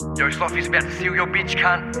Yo, Sloppy's about to seal your bitch,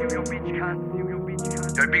 cunt.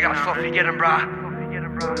 Yo, big up Sloppy, get him, bruh.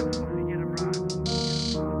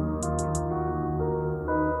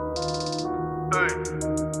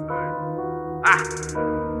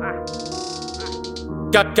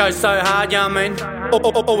 Go so hard, yeah, I mean.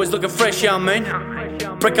 Always looking fresh, yeah, I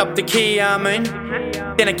mean. Break up the key, yeah, I mean.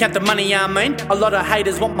 Then I count the money, yeah, I mean. A lot of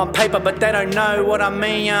haters want my paper, but they don't know what I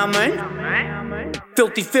mean, yeah, I mean.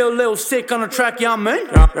 Filthy Phil, Lil Sick on the track, yeah, I mean.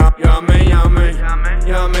 Yeah, I mean, yeah, I mean.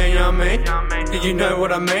 Yeah, I mean, yeah, I mean. Do you know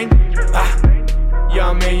what I mean? Yeah,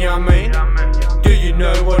 I mean, yeah, I mean. Do you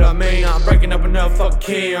know what I mean? I'm breaking up enough fuck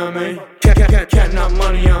key, yeah, I mean. Counting up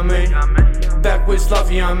money, yeah, I mean. Back with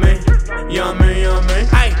Sluffy, yeah, I mean. Yeah, I mean, yeah, I mean.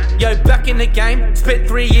 Hey, yo, back in the game. Spent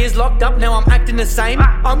 3 years locked up, now I'm acting the same.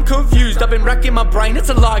 I'm confused, I've been racking my brain. It's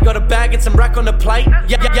a lie, got a bag and some rack on the plate.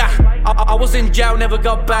 Yeah. I was in jail, never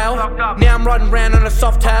got bail. Now I'm riding round on a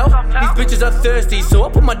soft tail. These bitches are thirsty, so I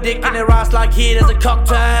put my dick in their ass like here, there's a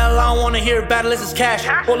cocktail. I don't wanna hear about it unless it's cash.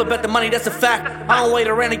 All about the money, that's a fact. I don't wait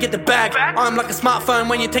around to get the bag. I'm like a smartphone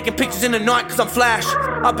when you're taking pictures in the night, cause I'm flash.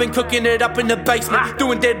 I've been cooking it up in the basement,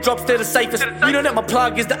 doing dead drops, they're the safest. You know that my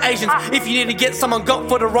plug is the Asians. If you need to get someone got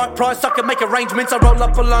for the right price, I can make arrangements. I roll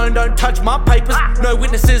up alone, don't touch my papers. No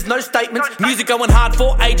witnesses, no statements. Music going hard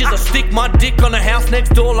for ages. I stick my dick on the house next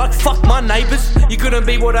door like fuck my neighbours. You couldn't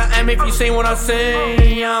be what I am if you seen what I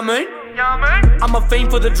see, yeah, I mean. I'm a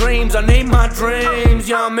fiend for the dreams, I need my dreams,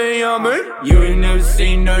 yeah, I mean, yeah, I mean. You ain't never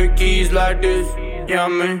seen no keys like this, yeah, I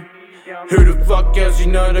mean. Who the fuck else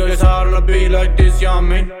you know that it's hard on a beat like this, yeah, I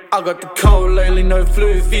mean. I got the cold lately, no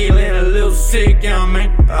flu, feeling a little sick, yeah, I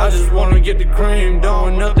mean. I just wanna get the cream, don't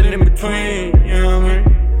want nothing in between, yeah, I mean.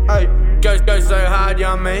 Hey, go so hard,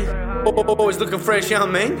 yeah, I mean. Always looking fresh, yeah, I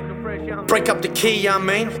mean. Break up the key, yeah, I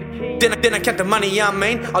mean. Then I count the money, yeah, I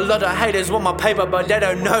mean. A lot of haters want my paper, but they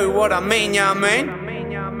don't know what I mean, yeah, I mean.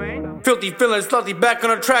 Filthy feeling slutty back on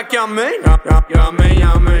the track, yeah, I mean. Yeah, I mean,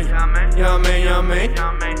 yeah, I mean. Yeah, I mean, yeah, I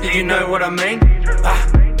mean. Do you know what I mean?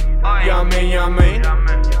 Yeah, I mean, yeah, I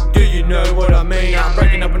mean. Do you know what I mean? I'm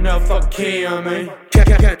breaking up enough fuck key, yeah, I mean.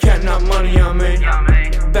 Counting up money, yeah, I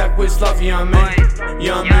mean. Back with Sluffy, yeah, I mean.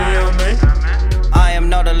 Yeah, I mean, yeah, I mean. I am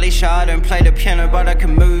not Alicia, I don't play the piano, but I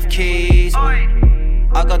can move keys.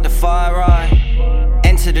 I got the fire eye.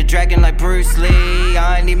 Enter the dragon like Bruce Lee.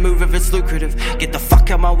 I ain't need move if it's lucrative. Get the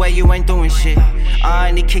fuck out my way, you ain't doing shit. I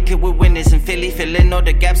ain't need kick it with winners in Philly, filling all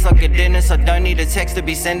the gaps like a dentist. I don't need a text to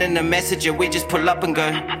be sending a message, yeah, we just pull up and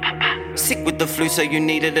go. Sick with the flu, so you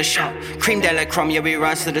needed a shot. Cream de la crumb, yeah, we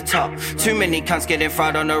rise to the top. Too many cunts getting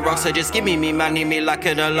fried on the rocks, so just give me me money, me like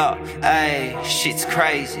it a lot. Ayy, shit's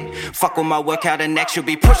crazy. Fuck with my workout and next, you'll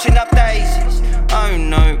be pushing up daisies. Oh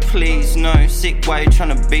no, please no, sick way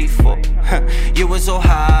tryna beef for. You was all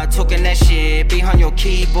hard, talking that shit behind your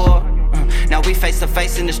keyboard. Now we face to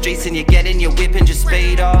face in the streets and you're getting your whip and just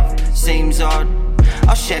speed off. Seems odd.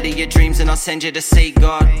 I'll shatter your dreams and I'll send you to see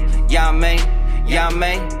God. Yeah, I mean, yeah, I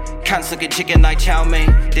mean. Cunts look at chicken like chow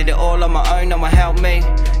mein. Did it all on my own, no one helped me.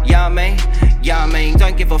 Yeah, I mean, yeah, I mean.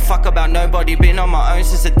 Don't give a fuck about nobody, been on my own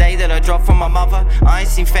since the day that I dropped from my mother. I ain't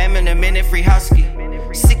seen fam in a minute, free husky.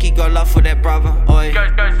 Sicky got love for that brother, oi. Go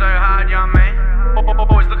so hard, yeah, I mean.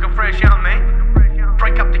 Always looking fresh, yeah, I mean.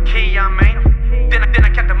 Break up the key, yeah, I mean. Then I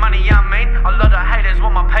count the money, yeah, I mean. A lot of haters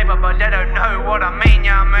want my paper, but they don't know what I mean,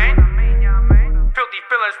 yeah, I mean. Filthy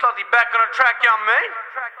feeling slutty back on the track, yeah, I mean.